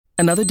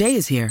Another day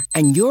is here,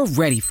 and you're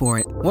ready for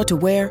it. What to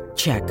wear?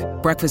 Check.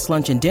 Breakfast,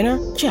 lunch, and dinner?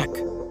 Check.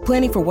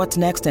 Planning for what's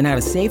next and how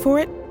to save for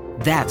it?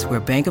 That's where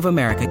Bank of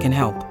America can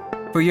help.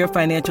 For your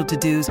financial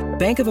to-dos,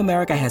 Bank of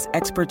America has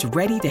experts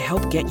ready to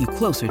help get you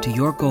closer to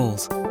your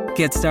goals.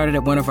 Get started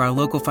at one of our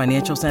local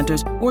financial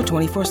centers or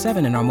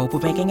 24/7 in our mobile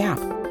banking app.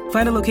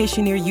 Find a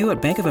location near you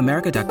at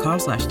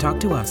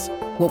bankofamerica.com/talktous.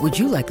 What would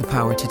you like the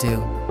power to do?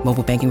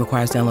 Mobile banking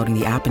requires downloading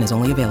the app and is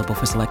only available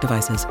for select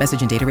devices.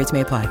 Message and data rates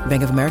may apply.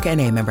 Bank of America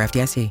N.A., member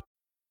FDIC.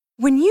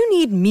 When you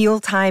need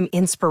mealtime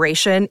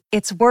inspiration,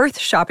 it's worth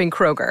shopping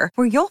Kroger,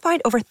 where you'll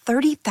find over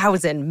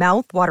 30,000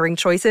 mouth-watering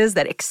choices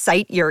that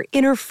excite your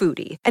inner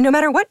foodie. And no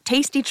matter what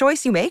tasty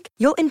choice you make,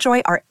 you'll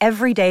enjoy our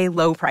everyday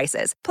low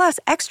prices, plus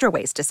extra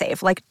ways to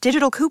save, like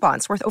digital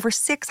coupons worth over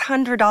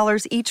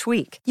 $600 each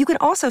week. You can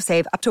also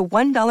save up to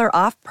 $1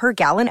 off per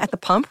gallon at the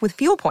pump with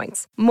fuel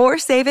points. More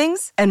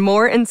savings and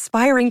more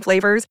inspiring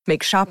flavors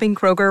make shopping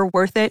Kroger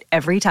worth it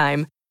every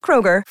time.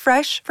 Kroger,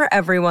 fresh for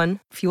everyone.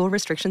 Fuel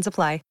restrictions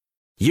apply.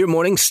 Your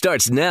morning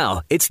starts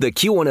now. It's the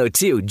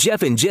Q102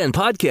 Jeff and Jen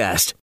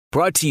podcast,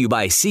 brought to you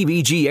by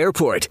CBG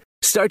Airport.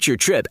 Start your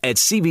trip at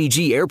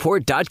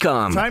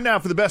CBGAirport.com. Time now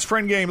for the best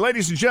friend game.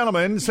 Ladies and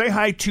gentlemen, say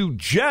hi to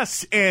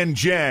Jess and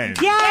Jen.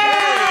 Yay!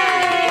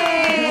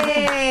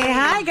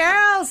 Hi,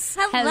 girls.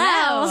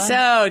 Hello.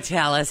 So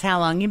tell us, how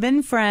long you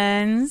been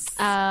friends?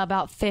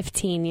 About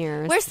 15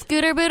 years. We're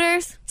scooter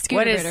booters.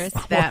 What does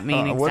that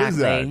mean exactly? What is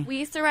that? We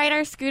used to ride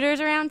our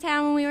scooters around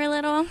town when we were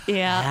little.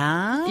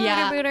 Yeah.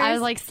 Yeah. Scooter booters. I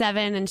was like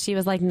 7 and she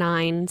was like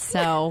 9.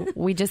 So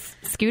we just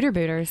scooter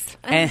booters.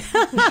 And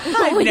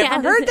I've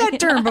never heard that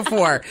term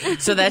before.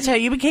 So that's how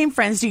you became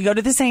friends. Do you go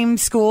to the same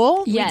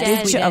school? Yes, Did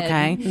we you? did.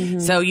 Okay. Mm-hmm.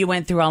 So you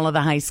went through all of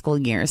the high school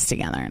years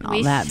together and all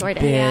We that sort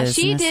of- Yeah, business.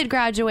 she did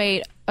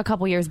graduate a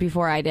couple years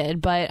before I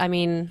did, but I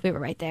mean, we were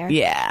right there.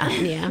 Yeah.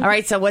 Yeah. All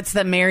right. So what's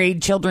the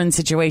married children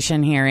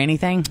situation here?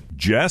 Anything?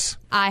 Jess?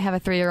 I have a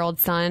 3-year-old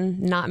son,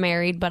 not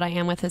married, but I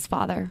am with his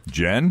father.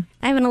 Jen?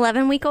 I have an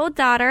 11-week-old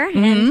daughter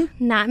and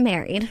not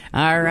married.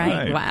 All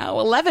right. Wow.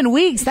 11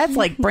 weeks. That's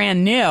like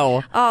brand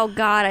new. Oh,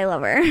 God, I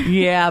love her.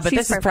 Yeah. But She's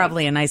this perfect. is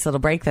probably a nice little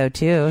break, though,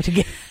 too. To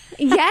get.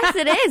 Yes,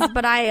 it is,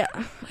 but I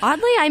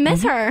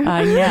miss her.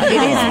 Yeah, it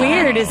is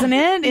weird, isn't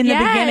it? In the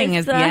Yes, beginning,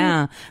 I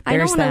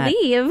there's don't want that to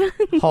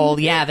leave. whole,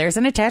 there's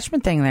an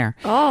attachment thing there.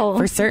 Oh.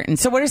 For certain.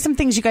 So what are some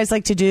things you guys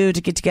like to do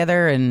to get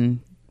together and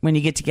when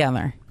you get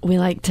together? We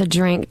like to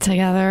drink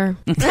together.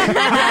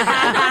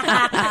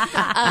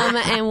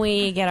 And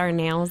we get our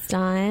nails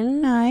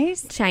done.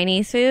 Nice.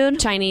 Chinese food.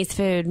 Chinese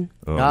food.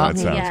 Oh, that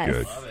sounds Yes.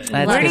 good.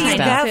 That's Where good do you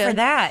stuff. go for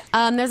that?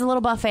 There's a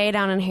little buffet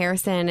down in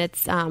Harrison.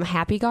 It's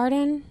Happy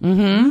Garden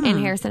in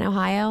Harrison,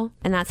 Ohio,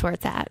 and that's where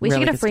it's at. We should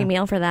Really get a good free stuff.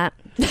 meal for that.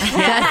 Just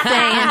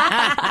saying.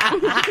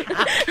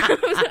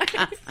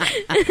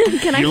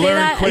 Can I You say learn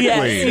that?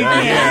 quickly.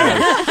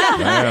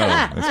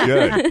 Yeah, that's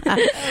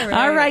good.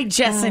 All right,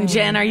 Jess and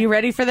Jen, are you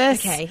ready for this?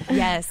 Okay.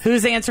 Yes.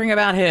 Who's answering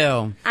about who?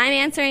 I'm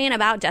answering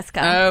about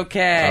Jessica.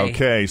 Okay.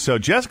 Okay, so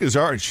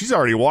she's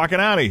already walking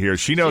out of here.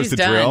 She knows She's the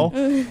done.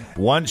 drill.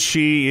 Once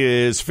she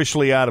is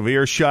officially out of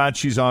earshot,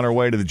 she's on her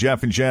way to the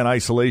Jeff and Jen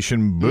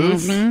isolation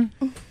booth.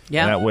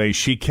 Yeah. That way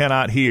she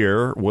cannot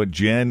hear what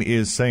Jen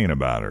is saying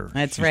about her.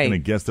 That's She's right. going to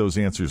guess those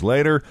answers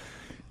later.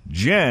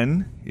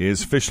 Jen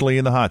is officially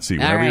in the hot seat.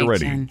 Whenever All right, you're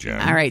ready,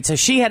 Jen. All right, so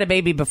she had a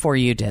baby before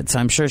you did, so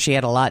I'm sure she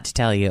had a lot to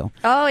tell you.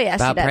 Oh, yes,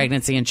 about she did.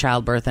 pregnancy and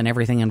childbirth and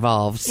everything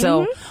involved.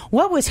 So,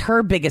 what was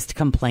her biggest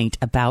complaint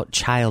about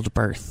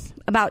childbirth?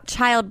 About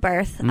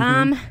childbirth.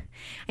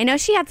 I know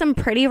she had some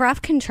pretty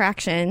rough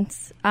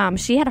contractions.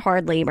 She had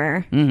hard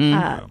labor.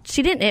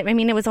 She didn't. I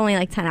mean, it was only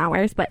like 10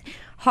 hours, but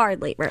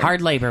hard labor.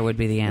 Hard labor would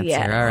be the answer.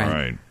 Yes. All All right.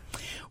 right.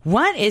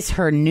 What is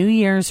her New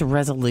Year's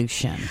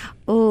resolution?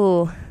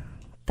 Ooh,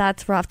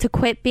 that's rough. To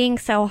quit being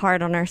so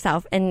hard on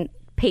herself and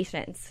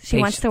patience. She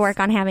wants to Patience. work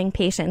on having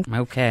patience.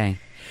 Okay.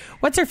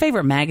 What's her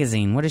favorite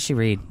magazine? What does she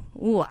read?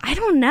 Ooh, I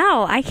don't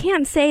know. I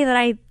can't say that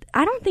I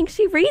don't think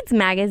she reads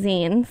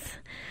magazines.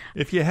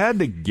 If you had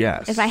to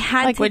guess. If I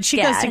had Like to when she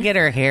guess, goes to get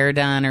her hair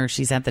done or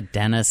she's at the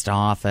dentist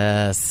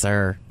office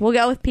or we'll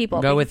go with people.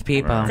 go with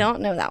people. I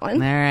don't know that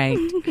one. All right.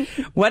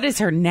 What is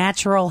her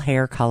natural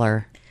hair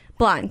color?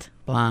 Blonde.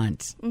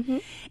 Blonde.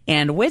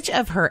 And which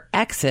of her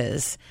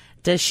exes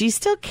does she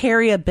still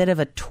carry a bit of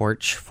a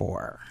torch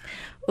for?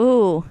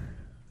 Ooh,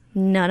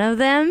 none of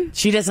them.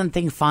 She doesn't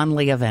think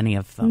fondly of any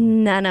of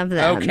them. None of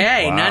them.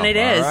 Okay, Wow, none it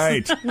is. All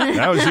right.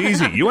 That was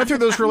easy. You went through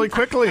those really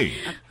quickly.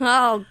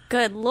 Oh,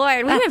 good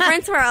Lord. We've been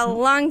friends for a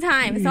long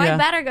time, so I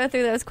better go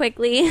through those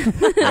quickly.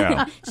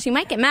 Yeah. She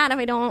might get mad if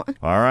I don't.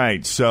 All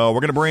right. So we're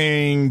going to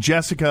bring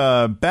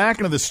Jessica back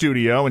into the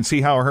studio and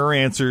see how her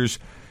answers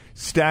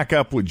stack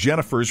up with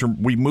Jennifer's.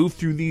 We moved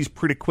through these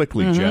pretty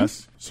quickly,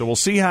 Jess. So we'll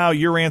see how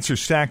your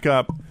answers stack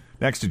up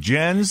next to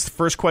Jen's. The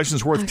first question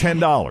is worth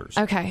 $10.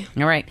 Okay.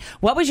 All right.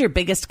 What was your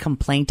biggest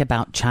complaint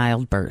about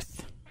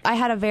childbirth? I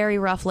had a very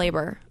rough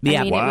labor.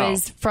 Yeah. I mean, Wow. it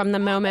was from the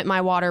moment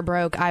my water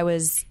broke, I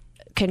was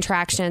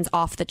contractions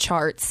off the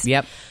charts.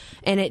 Yep.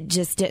 and it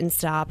just didn't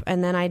stop.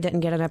 And then I didn't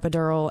get an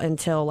epidural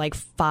until like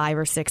 5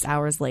 or 6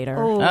 hours later.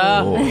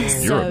 Oh,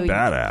 you're a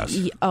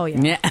badass. Oh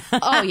yeah.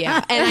 Oh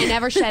yeah. And I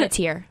never shed a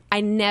tear.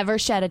 I never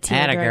shed a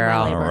tear during Atta my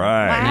girl. labor. All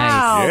right.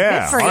 Wow.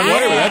 Yeah. Good for On you.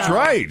 labor, that's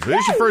right.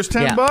 There's your first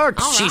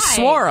 $10. She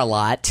swore a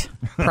lot,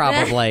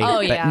 probably, Oh,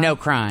 but yeah. no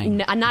crying.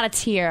 No, not a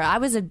tear. I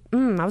was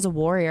a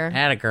warrior.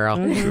 Atta girl.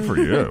 Good for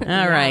you.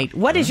 All right.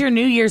 What is your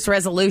New Year's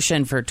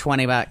resolution for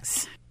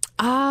 $20?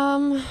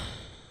 I'm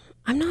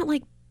not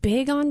like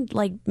big on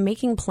like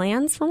making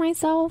plans for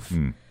myself.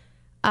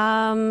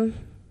 I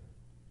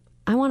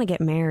want to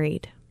get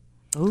married.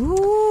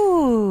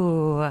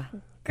 Ooh.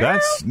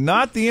 That's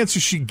not the answer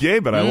she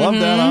gave, but I love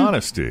that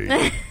honesty.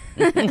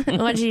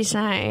 What'd you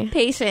say?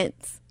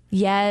 Patience.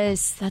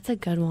 Yes, that's a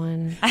good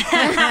one.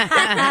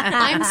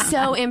 I'm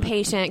so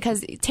impatient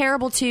because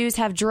terrible twos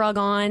have drug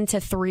on to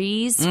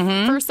threes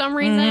for some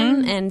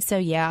reason. And so,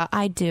 yeah,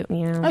 I do.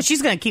 Yeah. Oh,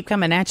 she's going to keep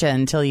coming at you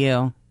until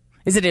you...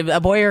 Is it a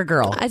boy or a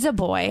girl? It's a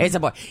boy. It's a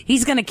boy.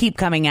 He's going to keep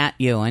coming at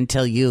you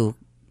until you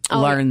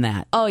learn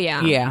that. Oh,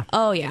 yeah. Yeah.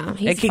 Oh, yeah.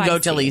 It can go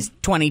till he's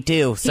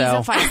 22, so...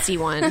 He's a feisty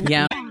one.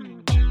 Yeah.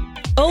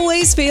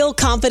 Always feel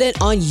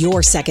confident on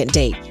your second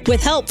date.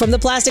 With help from the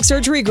Plastic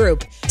Surgery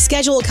Group.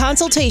 Schedule a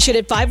consultation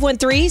at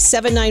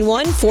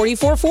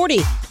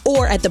 513-791-4440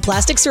 or at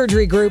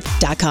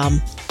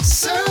theplasticsurgerygroup.com.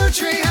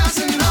 Surgery has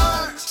an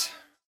art.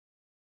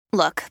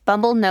 Look,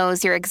 Bumble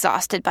knows you're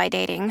exhausted by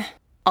dating.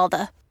 All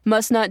the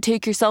must not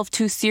take yourself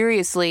too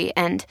seriously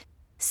and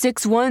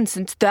 6'1"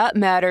 since that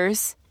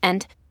matters.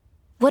 And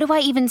what do I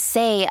even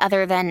say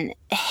other than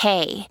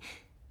hey?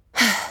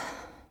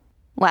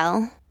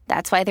 Well,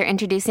 that's why they're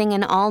introducing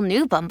an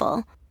all-new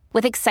Bumble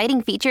with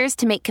exciting features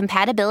to make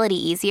compatibility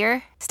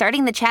easier,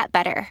 starting the chat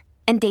better,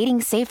 and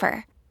dating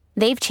safer.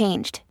 They've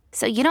changed,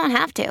 so you don't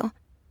have to.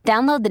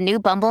 Download the new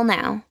Bumble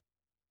now.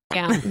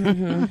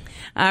 Yeah.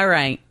 All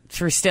right.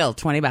 For still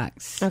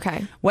 $20.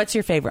 Okay. What's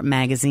your favorite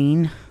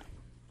magazine?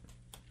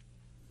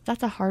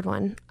 That's a hard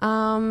one.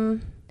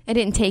 I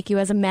didn't take you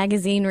as a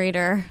magazine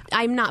reader.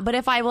 I'm not, but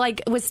if I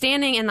like was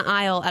standing in the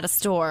aisle at a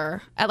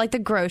store at like the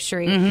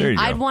grocery, There you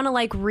go. I'd want to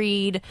like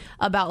read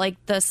about like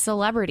the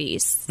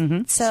celebrities.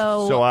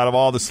 So out of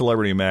all the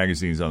celebrity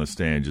magazines on the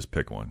stand, just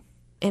pick one.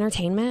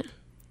 Entertainment.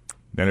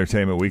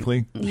 Entertainment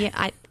Weekly?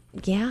 I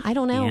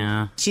don't know.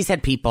 Yeah. She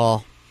said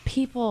People.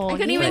 People. I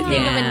couldn't even yeah.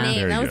 think of a Yeah. name.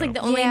 There That you was go. like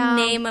the only Yeah.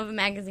 name of a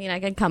magazine I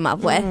could come up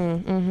with.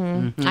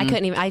 I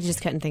couldn't even. I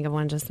just couldn't think of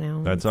one just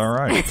now. That's all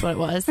right. That's what it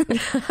was.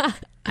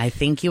 I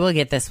think you will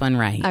get this one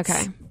right.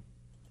 Okay.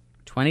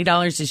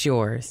 $20 is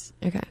yours.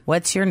 Okay.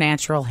 What's your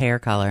natural hair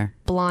color?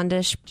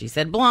 Blondish. She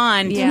said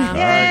blonde. Yeah. All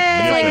right.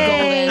 It's Get like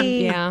that.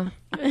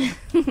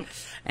 golden. Yeah.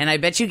 And I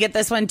bet you get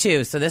this one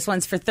too. So this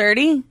one's for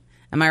 30.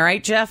 Am I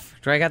right, Jeff?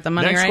 Do I got the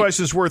money Next right?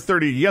 question is worth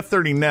 30. You get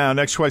 30 now.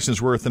 Next question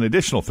is worth an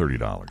additional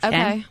 $30.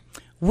 Okay.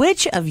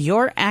 Which of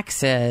your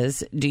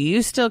exes do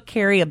you still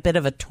carry a bit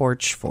of a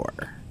torch for?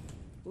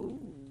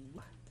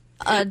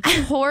 A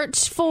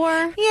torch for?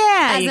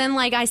 Yeah. As in,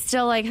 like, I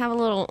still like have a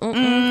little.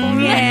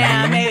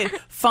 Yeah, maybe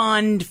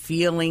fond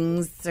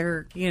feelings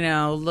or,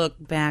 look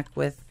back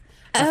with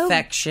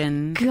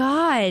affection.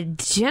 God,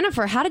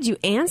 Jennifer, how did you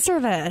answer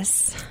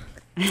this?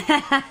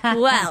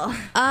 Well,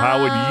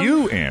 How would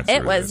you answer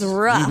it was this?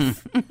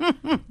 rough.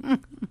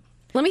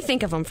 Let me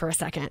think of them for a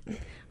second.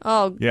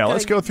 Oh, Yeah,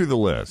 let's go through the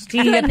list. Do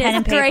you need a pen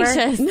and paper?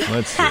 Gracious.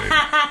 Let's see.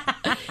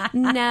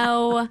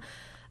 No.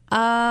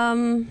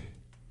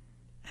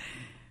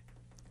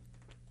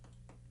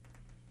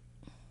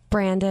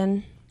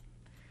 Brandon.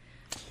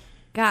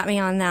 Got me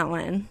on that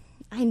one.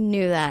 I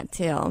knew that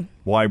too.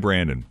 Why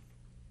Brandon?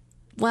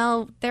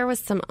 Well, there was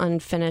some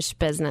unfinished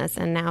business,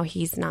 and now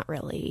he's not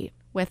really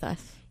With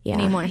us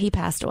anymore. He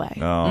passed away.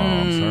 Oh,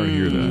 I'm sorry to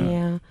hear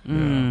that.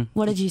 Yeah.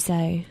 What did you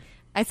say?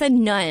 I said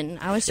none.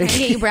 I was trying to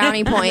get you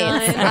brownie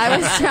points. I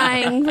was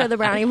trying for the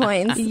brownie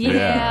points.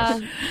 Yeah.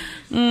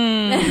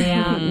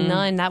 Yeah,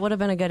 none. That would have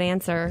been a good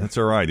answer. That's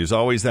all right. There's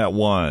always that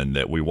one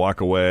that we walk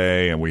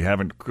away and we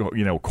haven't,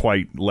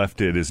 quite left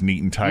it as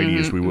neat and tidy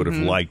as we would have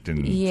liked,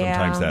 and Yeah.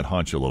 sometimes that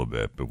hunch a little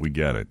bit, but we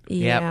get it.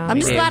 Yeah. I'm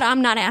just Yeah. glad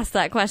I'm not asked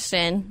that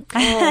question.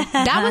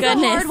 That was a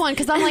Goodness. hard one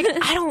because I'm like,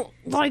 I don't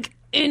like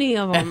any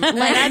of them.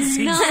 Like,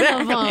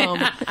 none of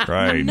them.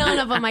 Right. None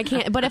of them I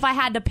can't. But if I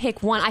had to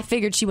pick one, I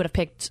figured she would have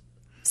picked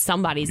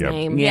somebody's Yep.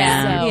 name.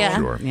 Yeah. So Yeah.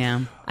 Sure. Yeah.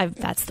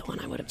 that's the one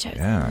I would have chosen.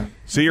 Yeah.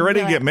 So you're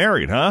ready to get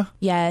married, huh?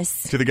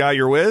 Yes. To the guy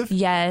you're with?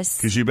 Yes.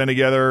 Because you've been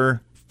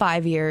together,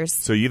 5 years.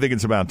 so you think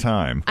it's about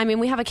time. I mean,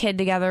 we have a kid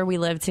together. We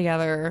live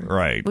together.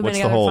 Right. We've What's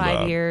been the together hold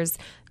 5 up? years.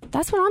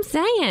 That's what I'm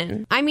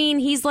saying. I mean,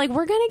 he's like,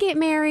 we're going to get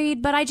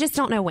married, but I just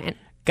don't know when.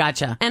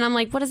 Gotcha. And I'm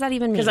like, what does that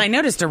even mean? Because I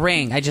noticed a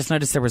ring. I just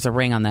noticed there was a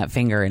ring on that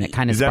finger, and it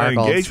kind of Is that an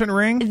sparkled. engagement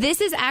ring? This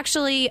is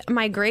actually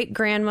my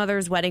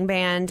great-grandmother's wedding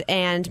band,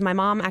 and my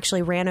mom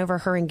actually ran over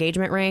her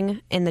engagement ring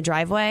in the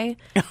driveway.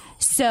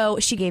 So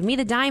she gave me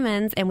the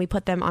diamonds, and we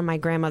put them on my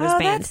grandmother's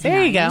band.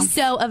 There you go.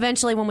 So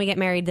eventually when we get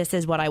married, this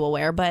is what I will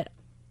wear, but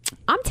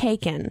I'm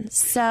taken,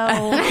 so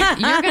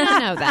you're going to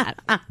know that.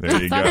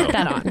 There you So I go. put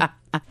that on.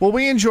 Well,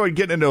 we enjoyed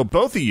getting to know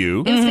both of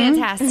you. It was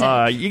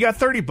fantastic. You got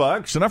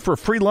 $30, enough for a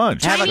free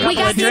lunch. Have a We couple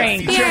got of the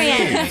drinks.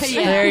 experience.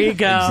 There you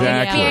go.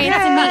 Exactly.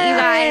 Experience to meet you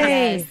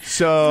guys.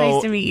 So,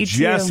 Nice to meet you,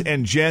 Jess too.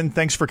 and Jen,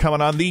 thanks for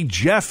coming on the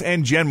Jeff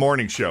and Jen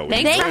Morning Show.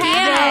 Thanks Thank for you.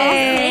 having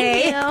us.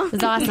 Thank you. It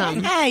was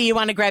awesome. Hey, you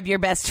want to grab your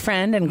best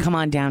friend and come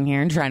on down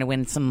here and try to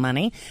win some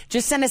money?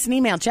 Just send us an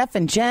email, Jeff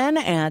and Jen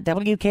at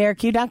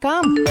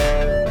WKRQ.com.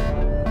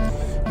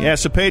 Yeah,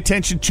 so pay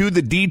attention to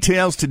the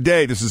details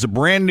today. This is a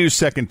brand new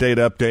second date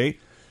update.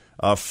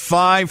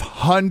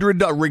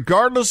 $500,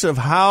 regardless of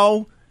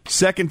how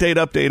second date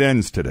update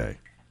ends today,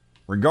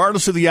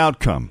 regardless of the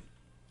outcome,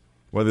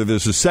 whether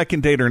there's a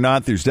second date or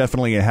not, there's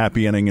definitely a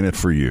happy ending in it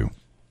for you.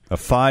 A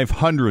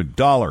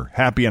 $500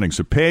 happy ending.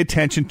 So pay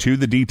attention to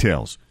the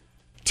details.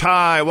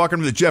 Ty, welcome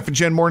to the Jeff and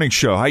Jen Morning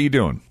Show. How you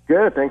doing?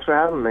 Good. Thanks for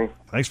having me.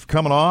 Thanks for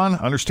coming on.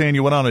 Understand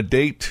you went on a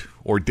date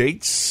or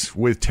dates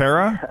with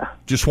Tara?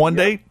 Just one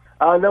date?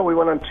 No, we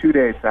went on 2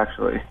 dates,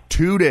 actually.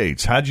 2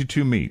 dates. How'd you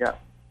two meet? Yeah.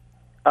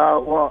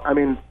 Well, I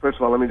mean, first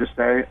of all, let me just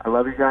say, I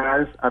love you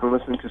guys. I've been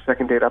listening to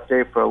Second Date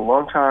Update for a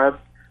long time,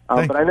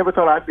 but I never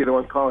thought I'd be the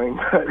one calling.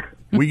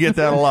 We get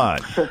that a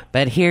lot.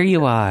 But here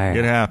you are.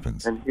 It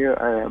happens. And here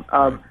I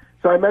am.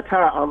 So I met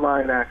Tara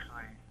online,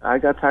 actually. I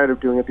got tired of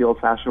doing it the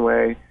old-fashioned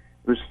way. It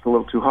was just a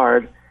little too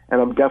hard,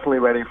 and I'm definitely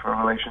ready for a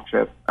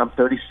relationship. I'm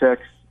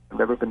 36. I've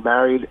never been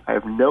married. I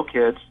have no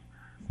kids.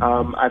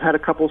 I've had a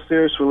couple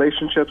serious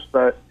relationships,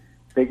 but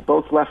they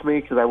both left me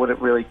because I wouldn't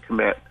really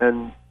commit.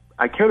 And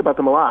I cared about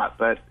them a lot,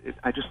 but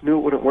I just knew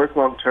it wouldn't work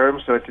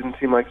long-term, so it didn't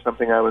seem like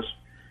something I was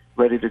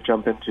ready to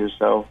jump into.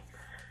 So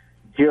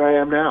here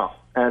I am now.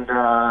 And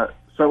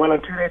so I went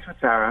on 2 dates with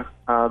Tara,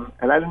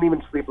 and I didn't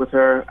even sleep with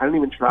her. I didn't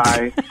even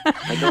try.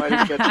 I know I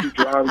didn't get too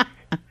drunk.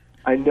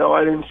 I know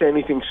I didn't say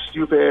anything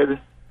stupid.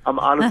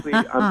 I'm just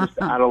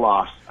at a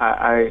loss.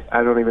 I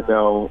don't even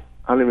know.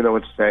 I don't even know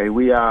what to say.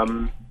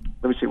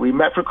 Let me see. We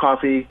met for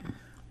coffee.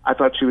 I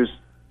thought she was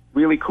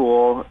really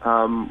cool.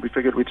 We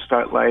figured we'd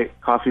start light.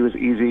 Coffee was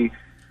easy,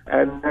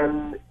 and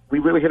then we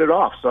really hit it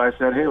off. So I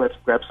said, "Hey, let's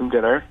grab some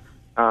dinner."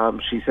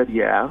 She said,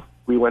 "Yeah."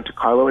 We went to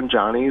Carlo and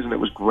Johnny's, and it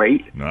was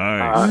great.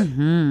 Nice.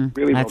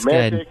 Really That's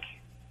romantic.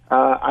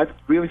 I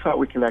really thought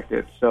we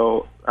connected.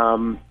 So,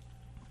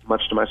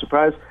 much to my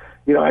surprise,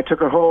 I took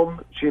her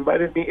home. She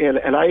invited me in,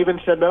 and I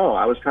even said no.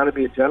 I was trying to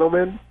be a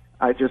gentleman.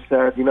 I just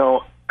said,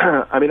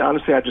 I mean,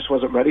 honestly, I just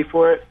wasn't ready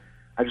for it.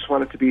 I just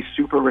wanted to be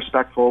super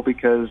respectful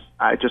because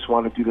I just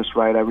want to do this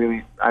right.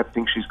 I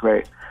think she's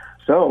great.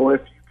 So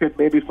if you could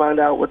maybe find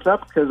out what's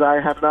up, because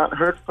I have not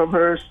heard from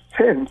her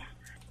since.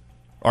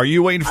 Are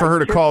you waiting for her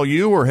to call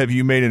you, or have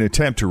you made an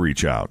attempt to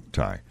reach out,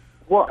 Ty?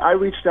 Well, I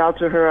reached out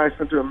to her. I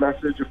sent her a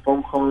message, a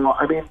phone call.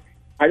 I mean,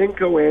 I didn't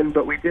go in,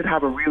 but we did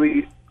have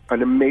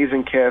an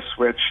amazing kiss,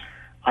 which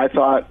I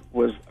thought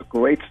was a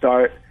great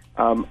start.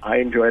 I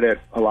enjoyed it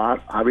a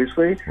lot,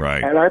 obviously.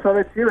 Right. And I thought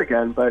I'd see her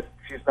again, but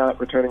she's not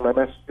returning my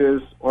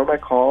messages or my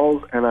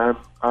calls, and I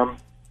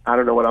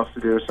don't know what else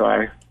to do, so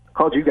I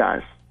called you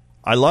guys.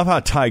 I love how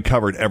Ty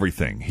covered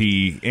everything.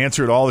 He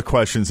answered all the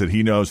questions that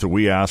he knows that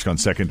we ask on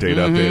Second Date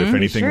Update. If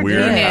anything sure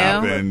weird did.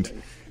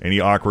 happened,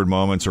 any awkward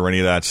moments or any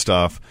of that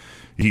stuff.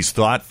 He's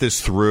thought this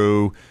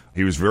through.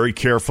 He was very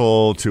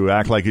careful to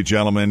act like a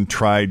gentleman,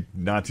 tried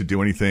not to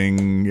do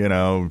anything,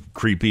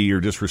 creepy or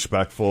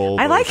disrespectful.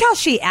 I like how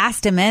she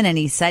asked him in and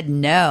he said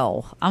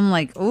no. I'm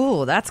like,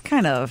 ooh, that's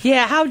kind of...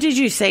 Yeah, how did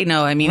you say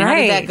no? I mean, how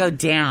Right. did that go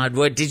down?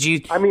 What did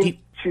you... I mean,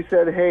 she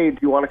said, "Hey, do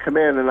you want to come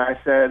in?" And I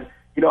said,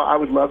 I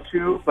would love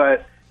to,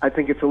 but I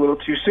think it's a little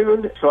too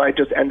soon. So I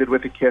just ended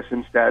with a kiss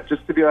instead,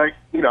 just to be like,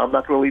 I'm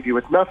not going to leave you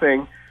with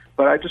nothing,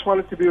 but I just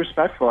wanted to be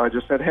respectful. I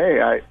just said,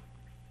 "Hey,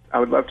 I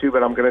would love to,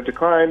 but I'm going to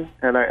decline."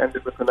 And I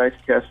ended with a nice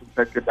kiss and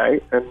said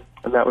goodnight, and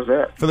that was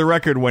it. For the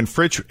record, when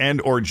Fritch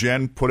and or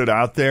Jen put it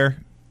out there,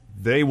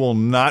 they will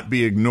not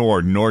be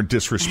ignored nor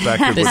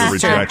disrespected with a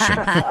rejection.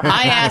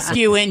 I ask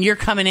you and you're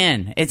coming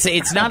in.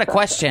 It's not a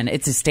question.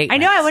 It's a I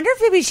statement. know. I wonder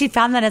if maybe she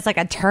found that as like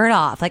a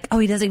turnoff. Like, oh,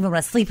 he doesn't even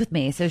want to sleep with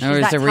me, so she's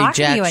Or not it's a talking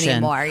to you rejection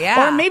anymore.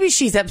 Yeah. Or maybe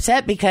she's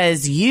upset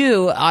because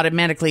you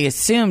automatically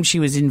assumed she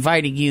was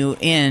inviting you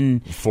in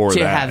For to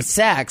that. have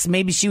sex.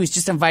 Maybe she was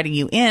just inviting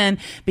you in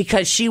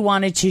because she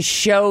wanted to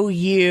show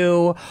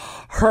you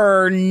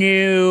her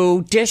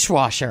new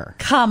dishwasher.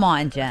 Come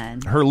on,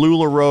 Jen. Her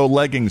LuLaRoe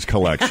leggings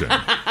collection.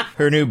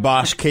 Her new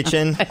Bosch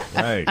kitchen.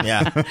 Right.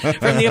 Yeah.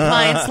 From the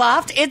appliance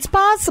loft. It's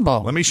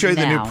possible. Let me show you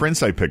the new Now.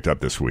 prints I picked up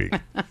this week.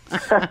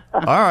 All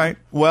right.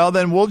 Well,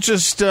 then we'll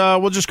just go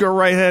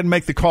right ahead and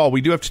make the call. We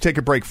do have to take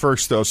a break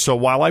first, though. So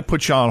while I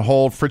put you on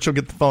hold, Fritz will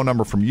get the phone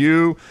number from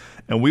you,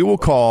 and we will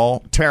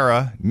call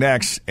Tara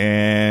next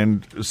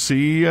and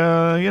see,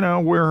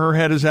 where her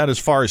head is at as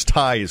far as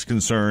Ty is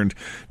concerned.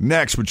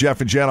 Next with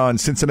Jeff and Jen on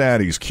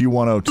Cincinnati's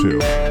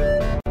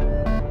Q102.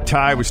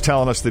 Ty was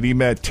telling us that he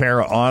met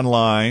Tara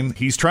online.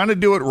 He's trying to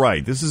do it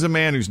right. This is a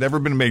man who's never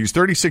been married. He's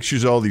 36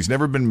 years old. He's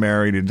never been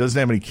married. He doesn't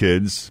have any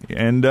kids.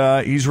 And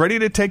he's ready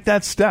to take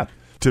that step.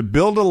 to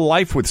build a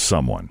life with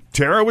someone.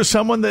 Tara was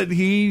someone that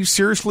he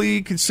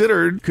seriously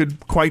considered could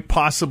quite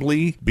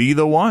possibly be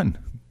the one.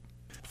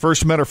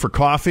 First met her for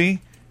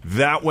coffee.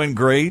 That went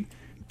great.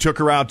 Took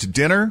her out to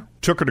dinner.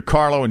 Took her to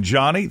Carlo and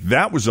Johnny.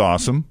 That was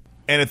awesome.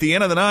 And at the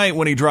end of the night,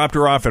 when he dropped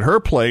her off at her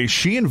place,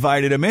 she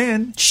invited him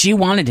in. She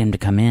wanted him to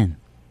come in.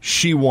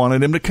 She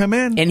wanted him to come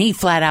in. And he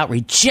flat out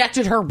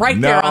rejected her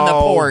there on the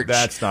porch.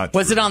 That's not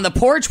Was true. it on the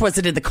porch? Was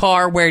it in the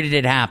car? Where did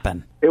it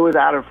happen? It was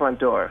at her front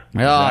door.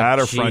 At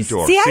her front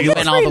door. See, I just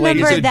went all the way to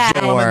remember the that.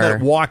 Gentleman that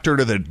walked her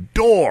to the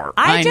door.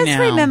 I just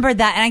know. remembered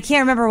that, and I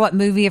can't remember what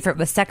movie, if it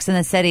was Sex and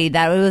the City,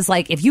 that it was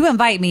like, if you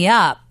invite me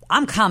up,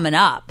 I'm coming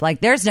up.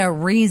 Like, there's no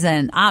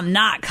reason I'm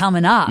not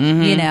coming up,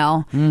 you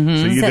know? So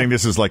you think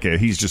this is like a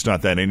he's just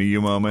not that into you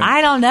moment?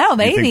 I don't know,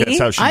 maybe. You think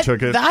that's how she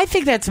took it? I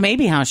think that's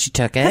maybe how she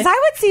took it. Because I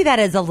would see that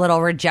as a little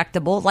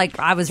rejectable. Like,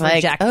 I was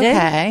rejected.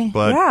 Okay.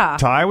 But yeah.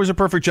 Ty was a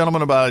perfect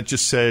gentleman about it.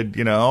 Just said,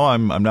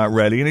 I'm not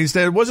ready. And he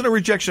said it wasn't a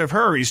rejection of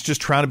her. He's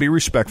just trying to be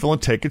respectful and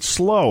take it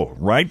slow.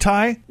 Right,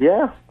 Ty?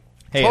 Yeah.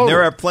 Hey, and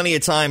there are plenty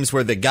of times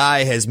where the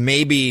guy has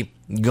maybe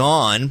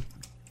gone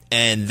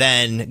and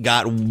then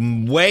got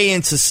way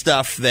into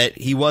stuff that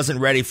he wasn't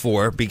ready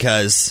for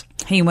because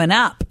he went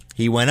up.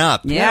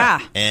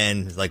 Yeah.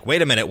 And like,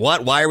 wait a minute,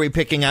 what? Why are we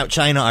picking out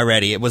China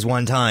already? It was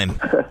one time.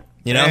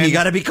 You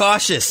got to be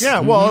cautious.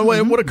 Yeah, well,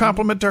 what a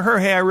compliment to her.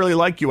 Hey, I really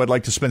like you. I'd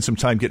like to spend some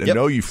time getting to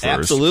know you first.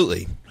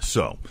 Absolutely.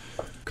 So,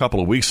 a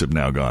couple of weeks have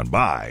now gone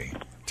by.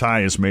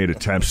 Ty has made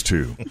attempts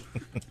to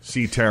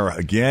see Tara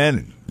again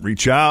and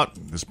reach out.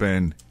 There's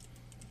been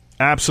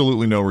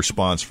absolutely no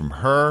response from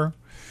her.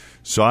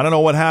 So I don't know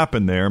what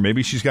happened there.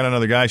 Maybe she's got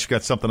another guy. She's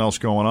got something else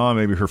going on.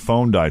 Maybe her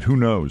phone died. Who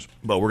knows?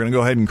 But we're going to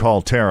go ahead and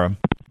call Tara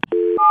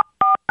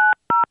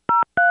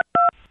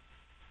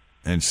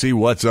and see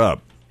what's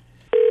up.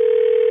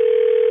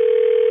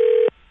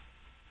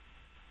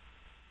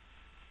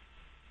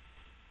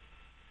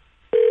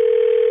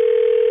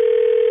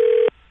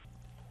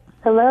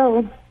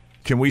 Hello,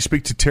 Can we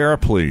speak to Tara,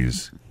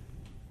 please?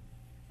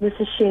 this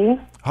is she.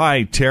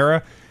 Hi,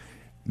 Tara.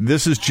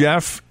 This is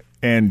Jeff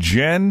and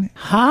Jen.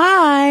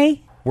 Hi.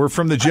 We're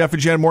from the Jeff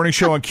and Jen Morning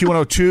Show on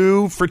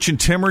Q102. Fritch and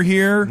Tim are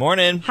here.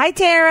 Morning. Hi,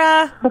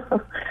 Tara.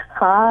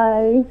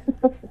 Hi.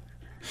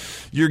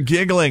 You're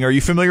giggling. Are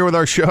you familiar with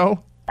our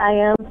show? I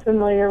am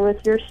familiar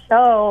with your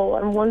show.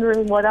 I'm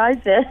wondering what I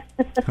did.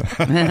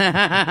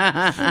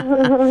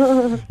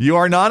 You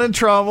are not in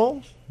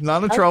trouble.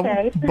 Not in trouble.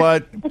 Okay.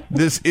 But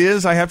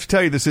I have to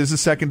tell you, this is a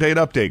second date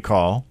update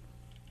call.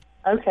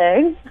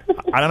 Okay.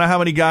 I don't know how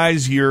many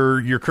guys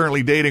you're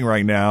currently dating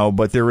right now,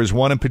 but there is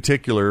one in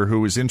particular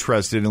who is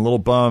interested and a little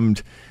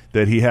bummed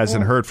that he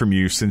hasn't heard from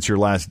you since your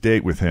last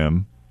date with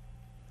him.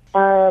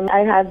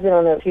 I have been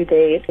on a few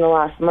dates in the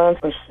last month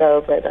or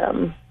so, but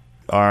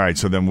All right,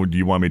 so then do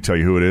you want me to tell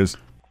you who it is?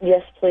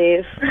 yes,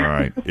 please. All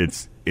right,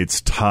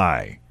 it's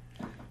Ty.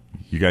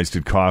 You guys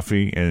did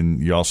coffee, and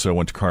you also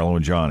went to Carlo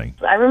and Johnny.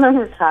 I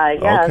remember Ty.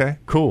 Yes. Okay,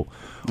 cool.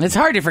 It's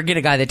hard to forget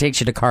a guy that takes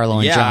you to Carlo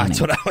and Johnny. That's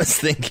what I was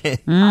thinking.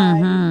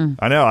 Mm-hmm.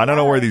 I know. I don't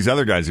know where these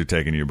other guys are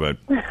taking you, but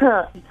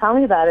Tell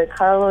me about it.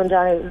 Carlo and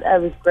Johnny.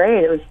 It was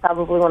great. It was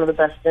probably one of the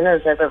best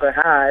dinners I've ever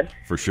had.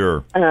 for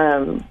sure.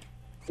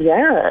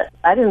 Yeah,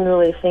 I didn't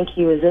really think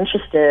he was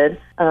interested.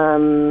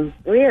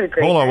 We had a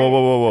great. Hold on, night.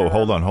 whoa.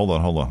 Hold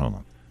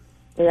on.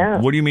 Yeah.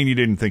 What do you mean you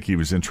didn't think he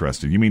was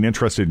interested? You mean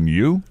interested in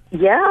you?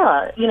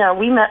 Yeah,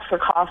 we met for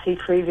coffee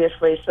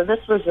previously, so this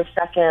was the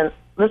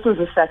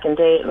second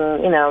date,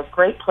 and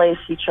great place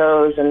he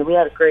chose, and we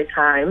had a great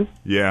time.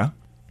 Yeah.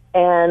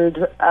 And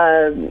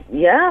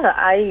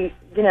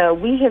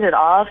we hit it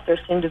off. There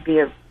seemed to be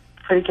a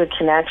pretty good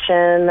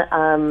connection.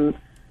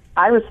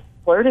 I was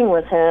flirting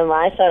with him.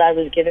 I thought I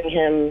was giving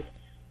him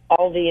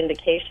all the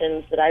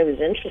indications that I was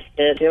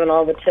interested, doing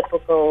all the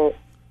typical,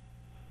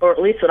 or at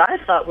least what I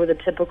thought were the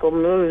typical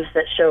moves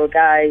that show a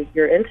guy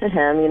you're into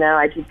him.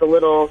 I did the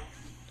little,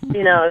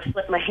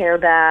 flip my hair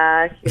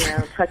back,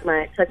 tuck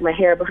my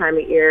hair behind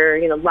my ear,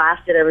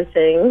 laughed at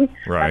everything.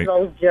 Right. Had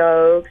all the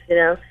jokes,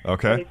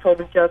 Okay. When he told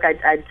a joke,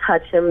 I'd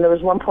touch him. There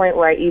was one point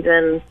where I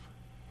even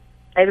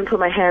put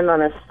my hand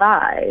on his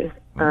thigh.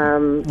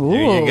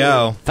 There you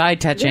go. Thigh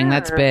touching,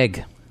 that's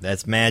big.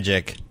 That's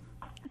magic.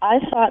 I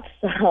thought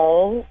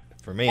so.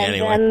 For me, and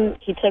anyway. then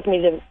he took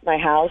me to my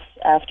house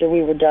after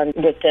we were done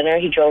with dinner.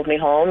 He drove me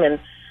home, and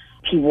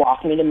he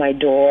walked me to my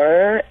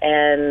door,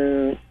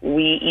 and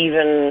we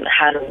even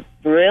had a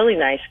really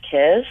nice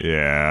kiss.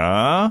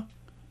 Yeah.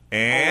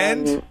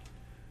 And?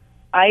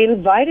 I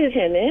invited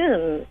him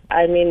in.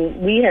 I mean,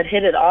 we had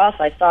hit it off.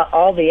 I thought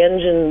all the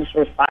engines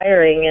were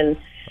firing, and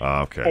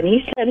Okay. and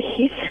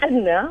he said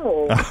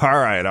no. All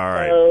right.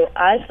 So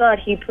I thought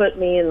he put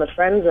me in the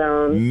friend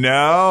zone.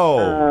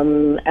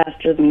 No.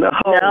 After the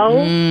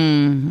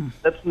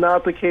That's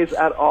not the case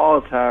at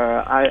all,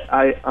 Tara.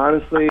 I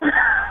honestly,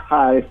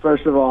 hi,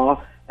 first of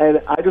all,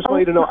 and I just want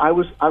you to know I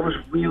was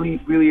really,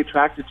 really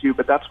attracted to you,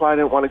 but that's why I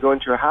didn't want to go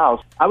into your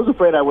house. I was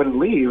afraid I wouldn't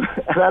leave,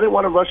 and I didn't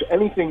want to rush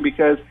anything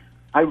because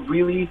I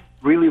really,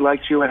 really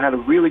liked you and had a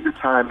really good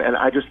time, and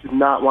I just did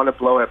not want to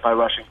blow it by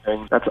rushing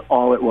things. That's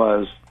all it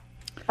was.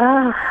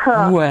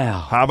 Well,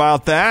 how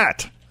about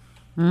that?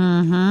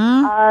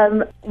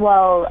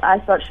 Well, I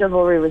thought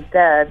chivalry was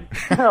dead,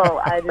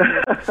 so I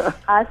didn't.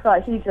 I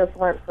thought he just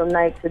went from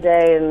night to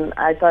day, and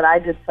I thought I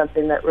did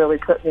something that really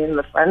put me in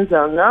the friend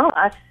zone. No,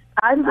 I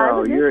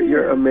was into you're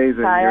you,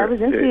 amazing. Ty. I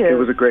was into you. It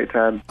was a great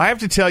time. I have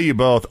to tell you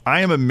both,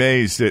 I am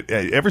amazed that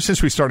ever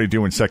since we started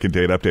doing Second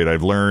Date Update,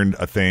 I've learned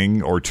a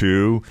thing or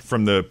two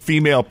from the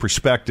female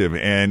perspective,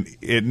 and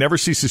it never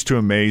ceases to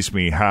amaze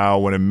me how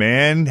when a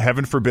man,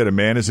 heaven forbid, a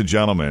man is a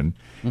gentleman,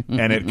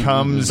 and it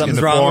comes in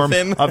the form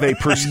of it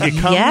comes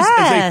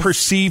as a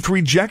perceived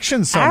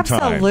rejection sometimes.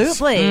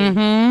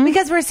 Absolutely.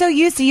 Because we're so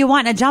used to you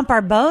wanting to jump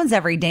our bones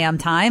every damn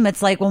time.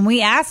 It's like when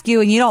we ask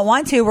you and you don't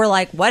want to, we're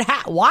like, what?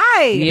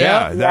 Why?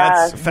 Yeah,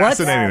 that's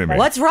fascinating to me.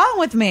 What's wrong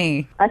with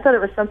me? I thought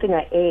it was something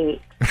I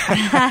ate.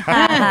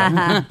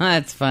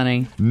 That's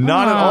funny.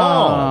 Not at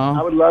all.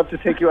 I would love to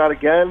take you out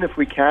again if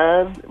we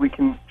can. We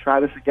can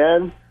try this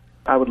again.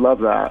 I would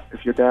love that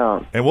if you're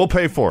down. And we'll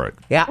pay for it.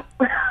 Yeah.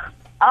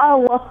 Oh,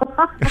 well,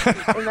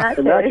 in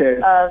that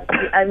case.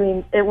 I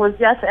mean, it was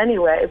yes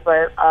anyway,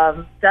 but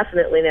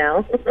definitely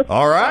now.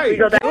 All right. We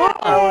go back to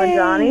Carl and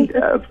Johnny.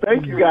 Yes,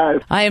 thank you,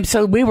 guys.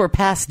 We were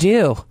past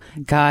due,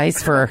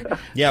 guys,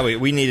 Yeah,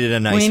 we needed a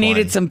nice we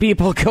needed some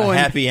people going.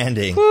 A happy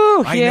ending.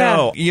 Whew, I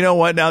know. You know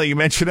what? Now that you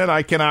mention it,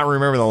 I cannot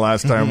remember the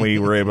last time we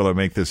were able to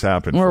make this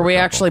happen. Where we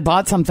actually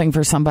bought something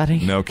for somebody.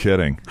 No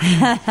kidding.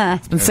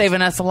 It's been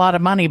saving us a lot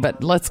of money,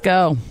 but let's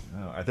go.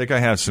 I think I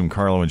have some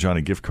Carlo and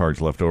Johnny gift cards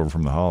left over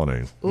from the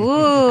holidays.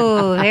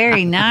 Ooh,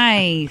 very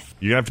nice.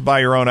 You have to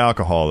buy your own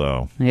alcohol,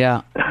 though.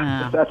 Yeah.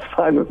 That's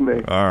fine with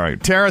me. All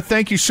right. Tara,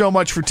 thank you so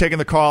much for taking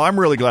the call. I'm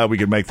really glad we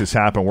could make this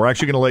happen. We're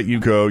actually going to let you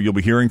go. You'll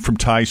be hearing from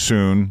Ty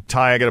soon.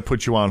 Ty, I got to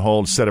put you on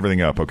hold, set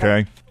everything up,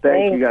 okay?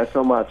 Thank you guys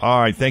so much.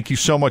 All right. Thank you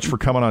so much for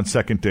coming on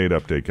Second Date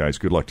Update, guys.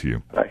 Good luck to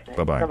you. Bye.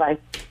 Bye-bye. Bye-bye.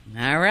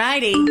 All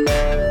righty.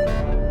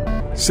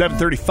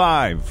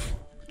 7:35.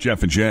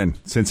 Jeff and Jen,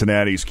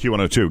 Cincinnati's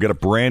Q102. Got a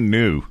brand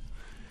new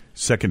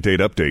Second Date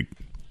Update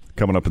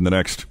coming up in the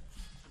next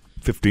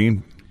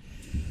 15,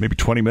 maybe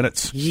 20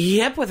 minutes.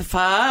 Yep, with a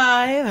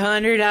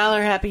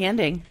 $500 happy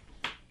ending.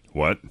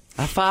 What?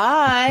 A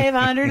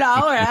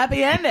 $500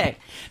 happy ending.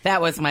 That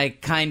was my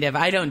kind of.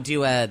 I don't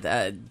do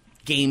a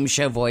game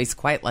show voice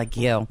quite like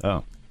you.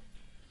 Oh.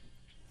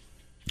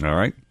 All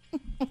right.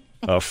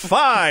 A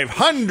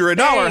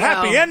 $500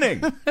 happy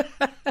ending.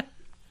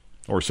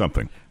 Or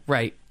something.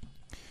 Right.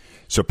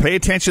 So pay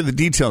attention to the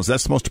details.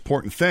 That's the most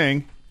important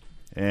thing.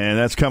 And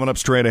that's coming up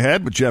straight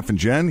ahead with Jeff and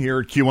Jen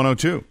here at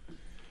Q102.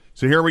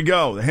 So here we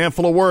go. A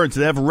handful of words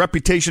that have a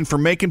reputation for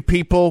making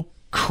people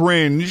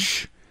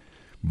cringe.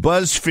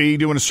 BuzzFeed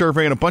doing a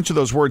survey, and a bunch of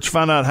those words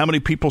found out how many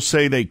people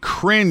say they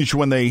cringe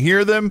when they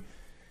hear them.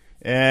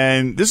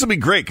 And this will be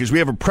great because we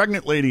have a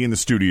pregnant lady in the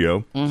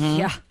studio.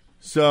 Mm-hmm. Yeah.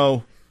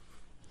 So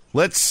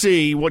let's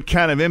see what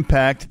kind of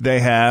impact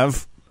they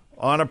have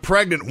on a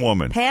pregnant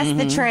woman. Pass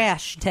the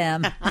trash,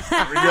 Tim.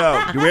 Here we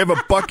go. Do we have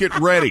a bucket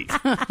ready?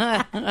 Bring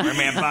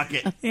me a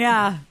bucket.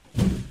 Yeah.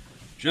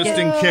 Just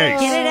in case.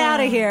 Get it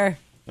out of here.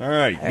 All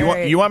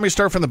right. You want me to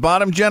start from the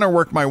bottom, Jen, or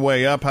work my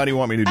way up? How do you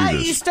want me to do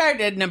this? You start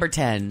at number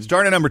 10.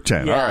 Start at number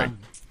 10. Yeah. All right.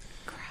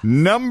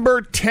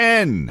 Number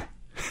 10.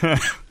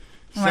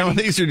 Some of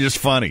these are just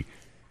funny.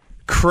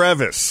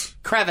 Crevice.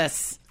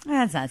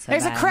 That's not so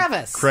There's bad. a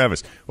crevice.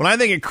 Crevice. When I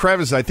think of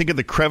crevice, I think of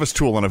the crevice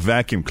tool on a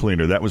vacuum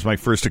cleaner. That was my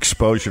first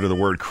exposure to the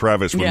word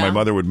crevice when my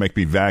mother would make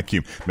me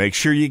vacuum. Make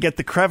sure you get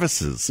the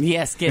crevices.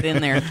 Yes, get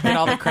in there. Get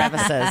all the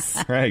crevices.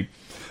 Right.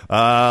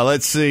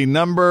 Let's see.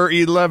 Number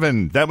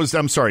 11. That was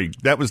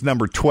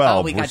number 12.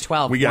 Oh, we got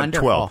 12. We got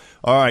Wonderful. 12.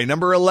 All right.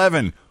 Number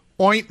 11.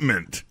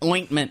 Ointment.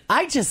 Ointment.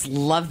 I just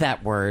love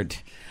that word.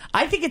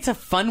 I think it's a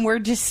fun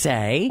word to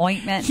say.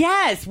 Ointment.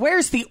 Yes.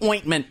 Where's the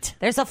ointment?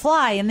 There's a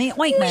fly in the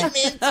ointment.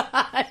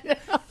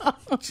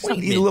 Just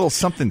need a little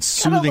something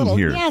soothing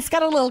here. Yeah, it's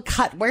got a little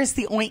cut. Where's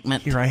the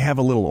ointment? Here, I have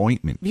a little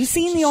ointment. Have you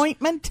seen the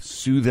ointment?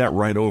 Soothe that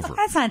right over.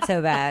 That's not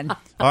so bad.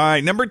 All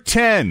right, number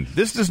 10.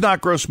 This does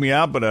not gross me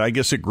out, but I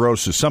guess it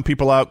grosses some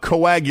people out.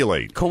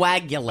 Coagulate.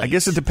 Coagulate. I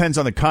guess it depends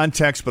on the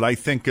context, but I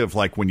think of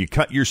like when you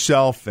cut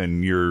yourself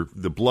and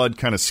the blood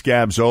kind of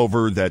scabs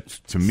over. That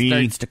to me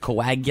starts to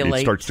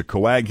coagulate. It starts to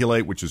coagulate,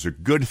 which is a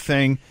good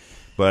thing.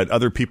 But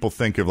other people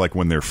think of like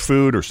when their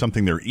food or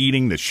something they're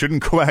eating that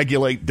shouldn't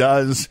coagulate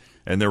does,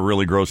 and they're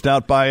really grossed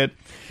out by it.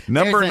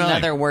 Number There's 9.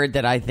 another word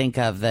that I think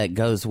of that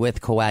goes with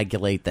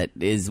coagulate that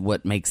is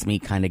what makes me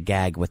kind of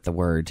gag with the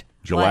word.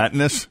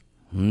 Gelatinous?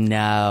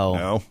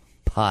 No.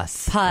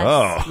 Pus.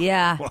 Oh.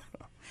 Yeah.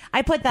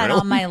 I put that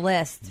on my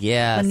list.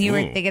 Yes. When you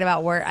were thinking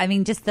about word. I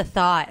mean, just the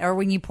thought. Or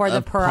when you pour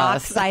the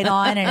peroxide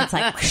on and it's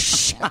like...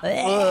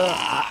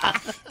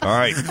 All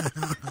right.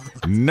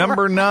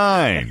 Number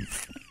 9.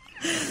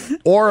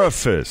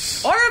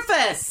 Orifice.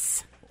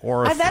 Orifice.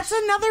 That's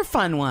another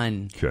fun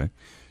one. Okay.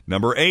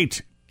 Number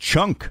 8.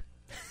 Chunk.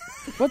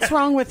 What's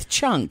wrong with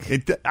chunk?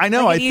 I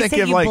know. Like I you think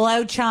said of you like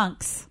blow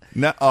chunks.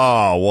 No,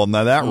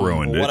 now that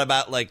ruined it. What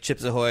about like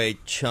Chips Ahoy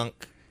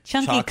chunk?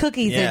 Chunky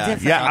cookies are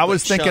different. Yeah, I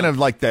was thinking of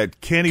like that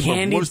candy bar.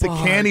 What was the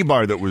candy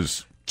bar that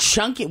was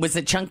Chunky. Was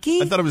it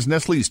Chunky? I thought it was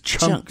Nestle's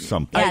Chunk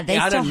something. Yeah, they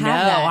I still don't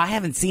have know. that. I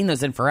haven't seen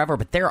those in forever,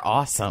 but they're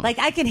awesome. Like,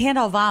 I can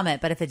handle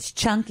vomit, but if it's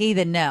chunky,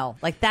 then no.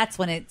 Like, that's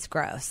when it's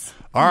gross.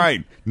 All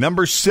right,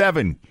 number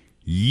 7,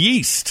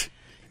 yeast.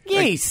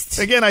 Yeast.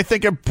 Again, I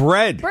think of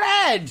bread.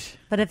 Bread.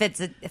 But if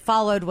it's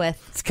followed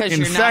with It's because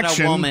you're not a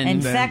Infection. woman.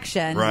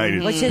 infection,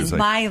 Right, which it's is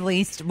like-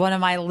 one of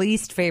my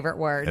least favorite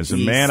words. As a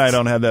man, I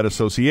don't have that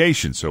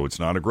association, so it's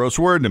not a gross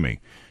word to me.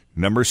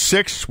 Number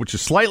 6, which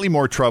is slightly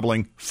more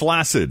troubling,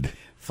 flaccid.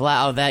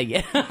 Oh, that,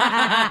 yeah.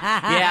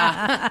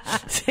 Yeah.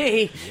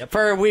 See,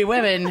 for we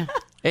women,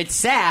 it's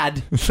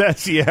sad,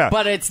 That's,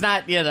 but it's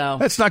not,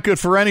 That's not good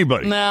for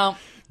anybody. No.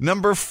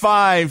 Number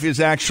 5 is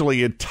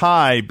actually a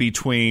tie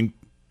between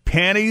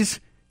panties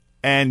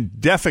and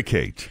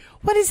defecate.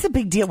 What is the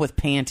big deal with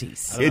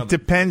panties? It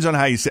depends on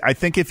how you say. I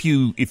think if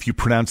you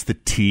pronounce the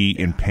T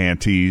in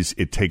panties,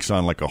 it takes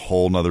on like a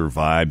whole nother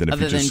vibe than if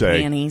Other you just than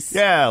say panties?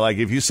 Yeah, like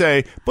if you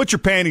say put your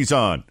panties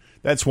on,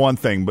 that's one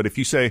thing. But if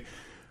you say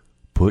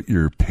put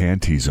your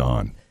panties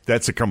on,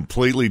 that's a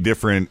completely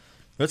different.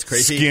 That's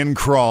crazy. Skin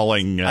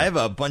crawling. I have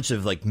a bunch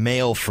of like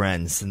male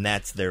friends, and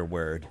that's their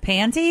word.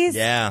 Panties?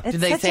 Yeah. It's Do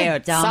they such say a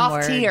it dumb soft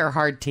word. tea or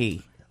hard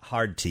tea?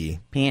 Hard tea.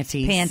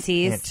 Panties.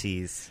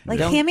 Panties. Like,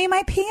 Don't- hand me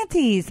my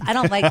panties. I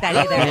don't like that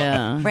either.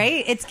 Yeah.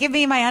 Right? It's give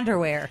me my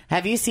underwear.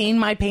 Have you seen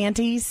my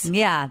panties?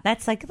 Yeah,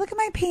 that's like, look at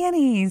my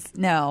panties.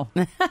 No,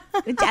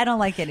 I don't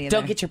like it either.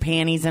 Don't get your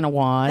panties in a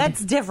wad. That's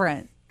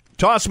different.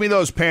 Toss me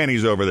those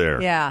panties over there.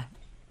 Yeah.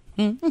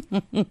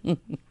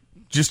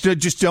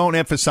 Just don't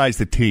emphasize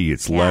the T.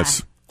 It's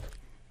less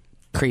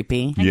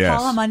creepy. And Yes.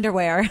 call them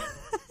underwear.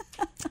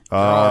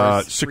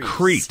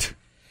 Secrete.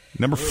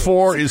 Number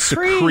 4 is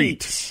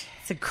secrete.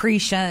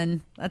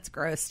 Secretion. That's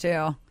gross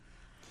too.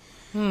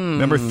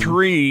 Number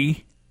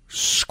 3,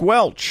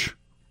 squelch.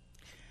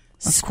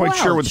 I'm not quite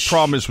sure what the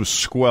problem is with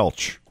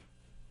squelch.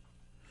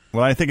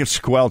 When I think of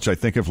squelch, I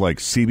think of like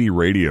CB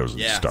radios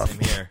and stuff. Same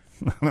here.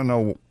 I don't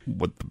know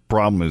what the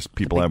problem is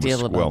people have with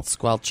Deal about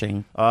squelch.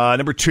 squelching.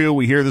 Number 2,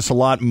 we hear this a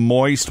lot,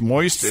 moist.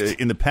 Moist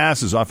in the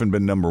past has often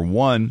been number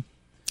 1.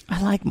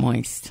 I like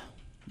moist.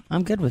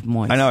 I'm good with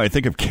moist. I know, I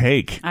think of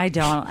cake. I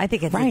don't. I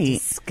think it's a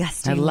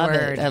disgusting I love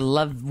word. it. I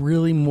love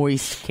really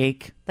moist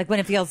cake. Like when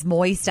it feels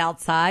moist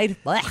outside.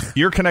 Blech.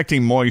 You're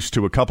connecting moist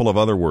to a couple of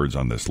other words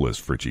on this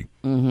list, Fritchie.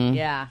 Mm-hmm.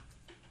 Yeah.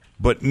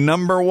 But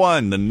number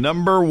 1, the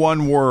number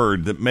 1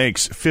 word that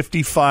makes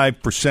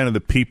 55% of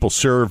the people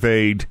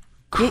surveyed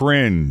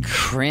cringe.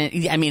 I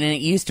mean, and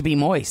it used to be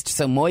moist,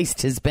 so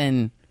moist has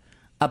been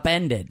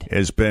upended.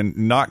 Has been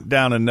knocked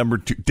down to number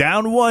 2.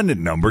 Down 1 to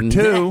number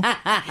 2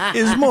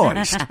 is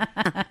moist.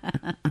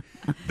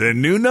 The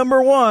new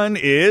number 1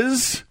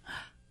 is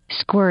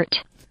squirt.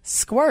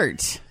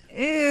 Squirt.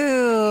 Ew.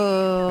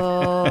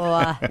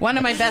 One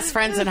of my best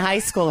friends in high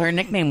school, her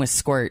nickname was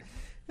Squirt.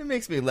 It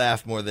makes me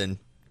laugh more than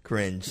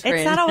cringe.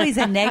 It's not always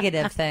a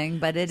negative thing,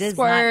 but it is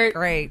Squirt. not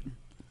great.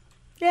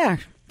 Yeah.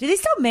 Do they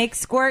still make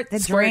Squirt, the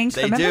Squirt, drink?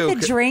 they Remember do.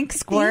 the drink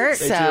Squirt?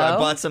 They do. I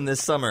bought some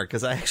this summer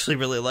because I actually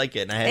really like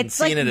it, and I hadn't It's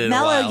seen like it in a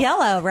mellow while.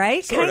 yellow,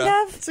 right? Sorta.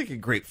 Kind of. It's like a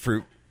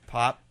grapefruit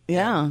pop.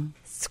 Yeah.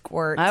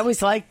 Squirt. I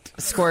always liked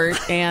Squirt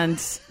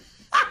and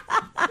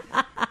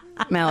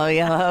Mellow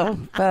Yellow,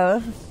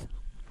 both.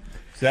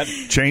 Is that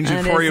changing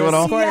And for it's you a at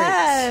all? squirt.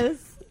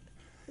 Yes.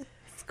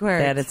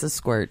 Squirt. That it's a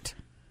squirt.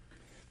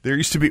 There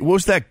used to be, what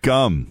was that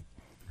gum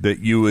that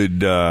you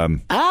would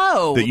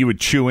that you would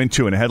chew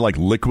into and it had like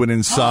liquid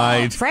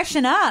inside?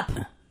 Freshen up.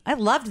 I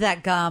loved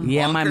that gum.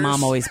 Yeah, my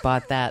mom always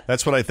bought that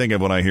That's what I think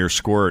of when I hear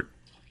squirt.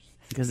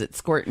 because it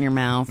squirt in your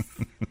mouth.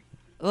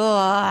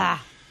 Ugh.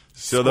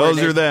 So those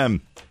Squirted. are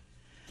them.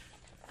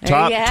 There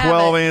Top you have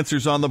 12 it.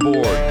 answers on the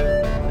board.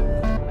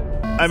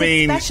 I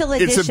mean, special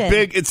it's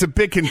edition. a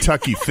big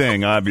Kentucky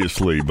thing,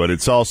 obviously, but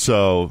it's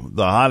also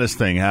the hottest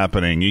thing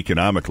happening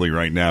economically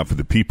right now for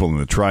the people in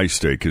the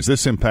tri-state because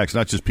this impacts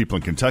not just people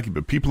in Kentucky,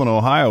 but people in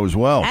Ohio as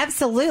well.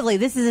 Absolutely.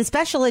 This is a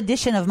special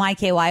edition of My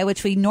KY,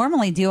 which we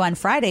normally do on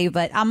Friday,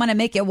 but I'm going to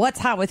make it What's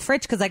Hot with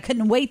Fritch because I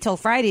couldn't wait till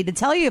Friday to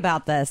tell you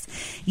about this.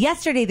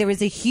 Yesterday, there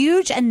was a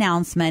huge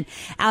announcement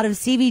out of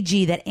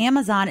CVG that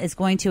Amazon is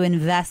going to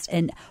invest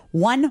in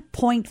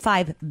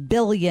 $1.5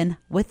 billion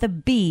with a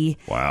B.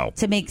 Wow.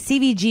 To make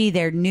CVG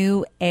their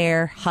new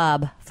air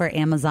hub for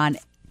Amazon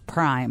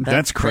Prime.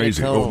 That's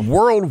crazy. pretty cool. A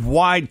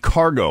worldwide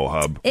cargo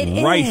hub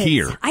It right is.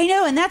 here. I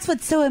know, and that's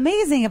what's so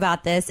amazing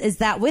about this is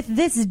that with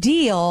this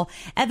deal,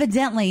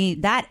 evidently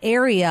that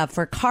area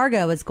for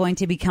cargo is going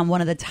to become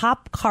one of the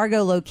top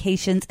cargo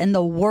locations in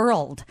the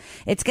world.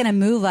 It's going to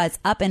move us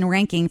up in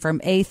ranking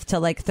from 8th to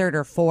like 3rd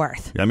or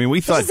 4th. I mean, we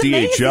thought is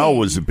amazing. DHL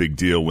was a big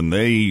deal when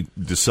they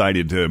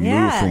decided to move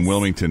Yes. from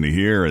Wilmington to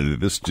here.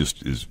 This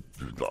just is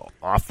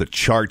off the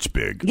charts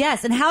big.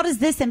 Yes, and how does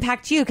this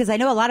impact you? Because I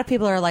know a lot of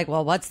people are like,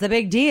 well, what's the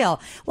big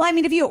deal? Well, I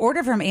mean, if you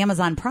order from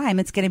Amazon Prime,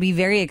 it's going to be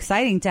very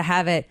exciting to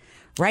have it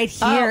right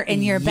here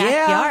in your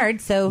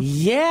backyard. So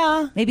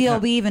maybe it'll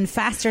be even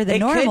faster than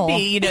normal. It could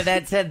be, you know,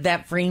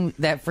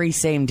 that free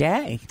same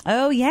day.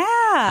 Oh, yeah.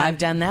 I've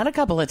done that a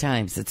couple of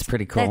times. It's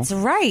pretty cool. That's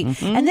right.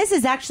 Mm-hmm. And this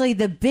is actually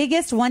the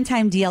biggest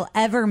one-time deal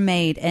ever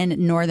made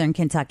in Northern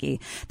Kentucky.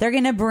 They're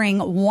going to bring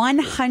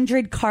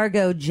 100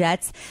 cargo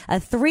jets, a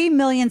 3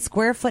 million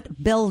square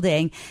foot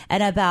building,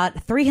 and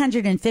about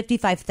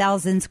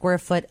 355,000 square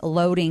foot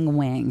loading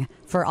wing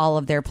for all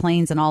of their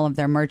planes and all of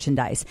their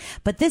merchandise.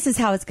 But this is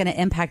how it's going to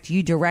impact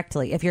you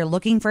directly. If you're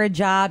looking for a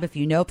job, if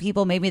you know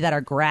people maybe that are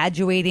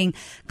graduating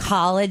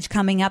college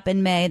coming up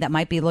in May that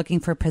might be looking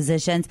for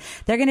positions,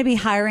 they're going to be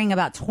hiring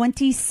about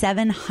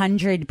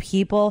 2,700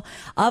 people,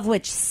 of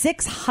which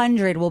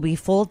 600 will be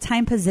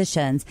full-time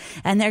positions,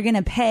 and they're going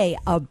to pay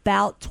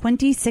about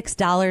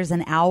 $26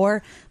 an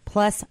hour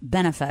plus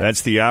benefits.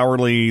 That's the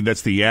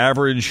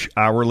average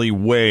hourly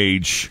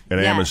wage at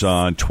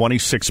Amazon,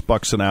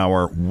 $26 an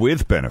hour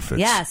with benefits.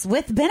 Yes,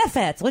 with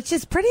benefits, which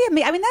is pretty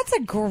amazing. I mean, that's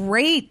a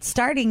great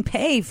starting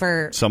pay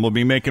for... Some will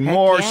be making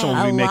more, some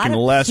will be making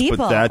less,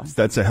 people. but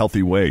that's a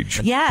healthy wage.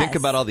 Yes. Think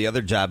about all the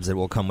other jobs that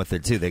will come with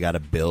it, too. They got to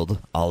build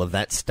all of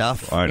that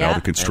stuff. All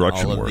the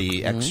construction and all work. of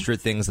the extra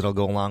things that'll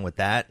go along with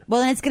that.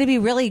 Well, and it's going to be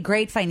really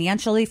great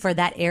financially for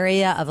that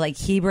area of like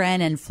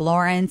Hebron and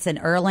Florence and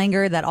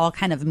Erlanger that all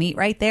kind of meet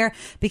right there,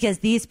 because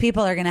these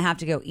people are going to have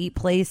to go eat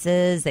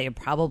places. They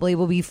probably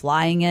will be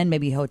flying in.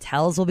 Maybe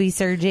hotels will be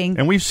surging.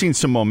 And we've seen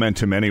some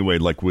momentum anyway,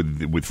 like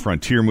with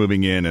Frontier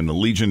moving in and the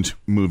Legion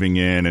moving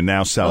in and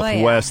now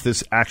Southwest.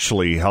 This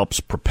actually helps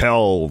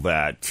propel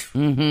that.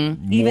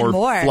 Even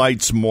more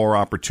flights, more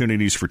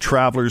opportunities for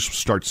travelers,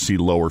 start to see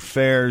lower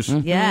fares.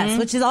 Yes,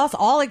 which is also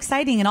all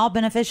exciting and all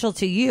beneficial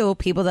to you,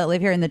 people that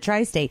live here in the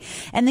tri-state.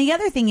 And the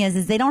other thing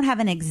is they don't have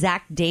an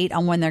exact date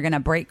on when they're going to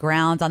break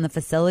ground on the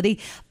facility,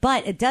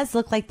 but it does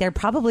look like they're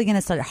probably going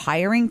to start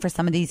hiring for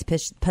some of these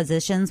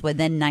positions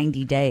within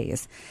 90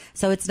 days.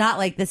 So it's not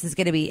like this is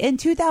going to be in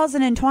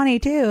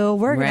 2022.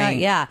 We're going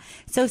to,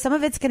 So some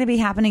of it's going to be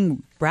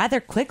happening rather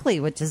quickly,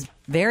 which is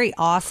very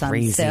awesome.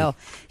 Crazy. So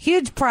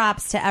huge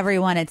props to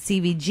everyone at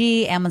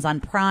CVG, Amazon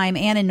Prime,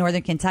 and in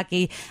Northern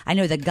Kentucky. I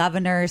know the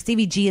governor,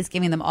 CVG is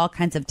giving them all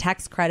kinds of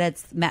tax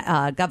credits.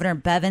 Governor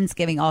Bevin's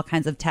giving all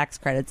kinds of tax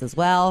credits as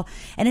well.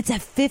 And it's a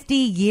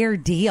 50-year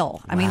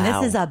deal. I mean,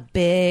 this is a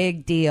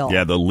big deal.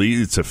 Yeah,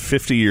 it's a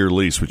 50-year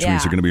lease, which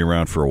means they're going to be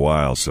around for a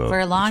while. So for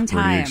a long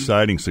time. Pretty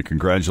exciting. So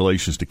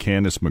congratulations to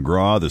Candace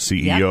McGraw, the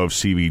CEO of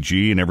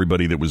CVG, and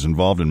everybody that was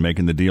involved in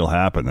making the deal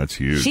happen. That's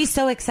huge. She's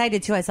so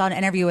excited, too. I saw an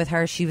interview with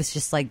her. She was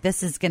just like,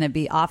 this is going to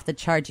be off the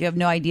charts. You have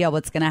no idea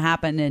what's going to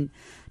happen in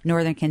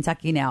Northern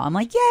Kentucky now. I'm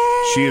like, yay!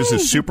 She is a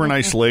super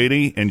nice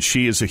lady, and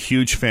she is a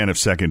huge fan of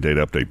Second Date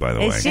Update, by the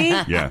way. Is she?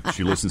 Yeah,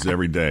 she listens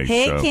every day.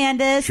 Hey, so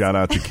Candace. Shout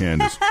out to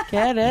Candace.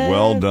 Candace.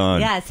 Well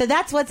done. Yeah, so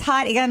that's what's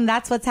hot. Again,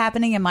 that's what's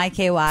happening in my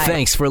KY.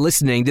 Thanks for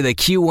listening to the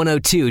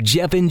Q102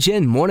 Jeff and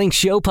Jen Morning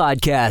Show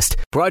podcast,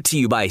 brought to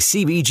you by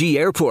CBG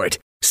Airport.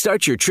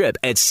 Start your trip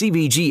at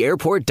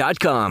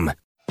CBGAirport.com.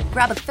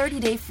 Grab a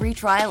 30-day free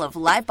trial of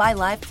Live by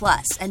Live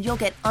Plus, and you'll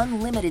get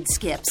unlimited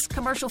skips,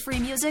 commercial-free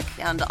music,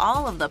 and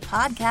all of the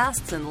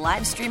podcasts and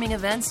live streaming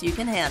events you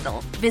can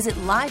handle. Visit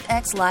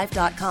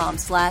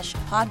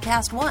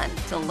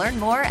livexlive.com/podcast1 to learn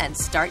more and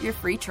start your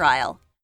free trial.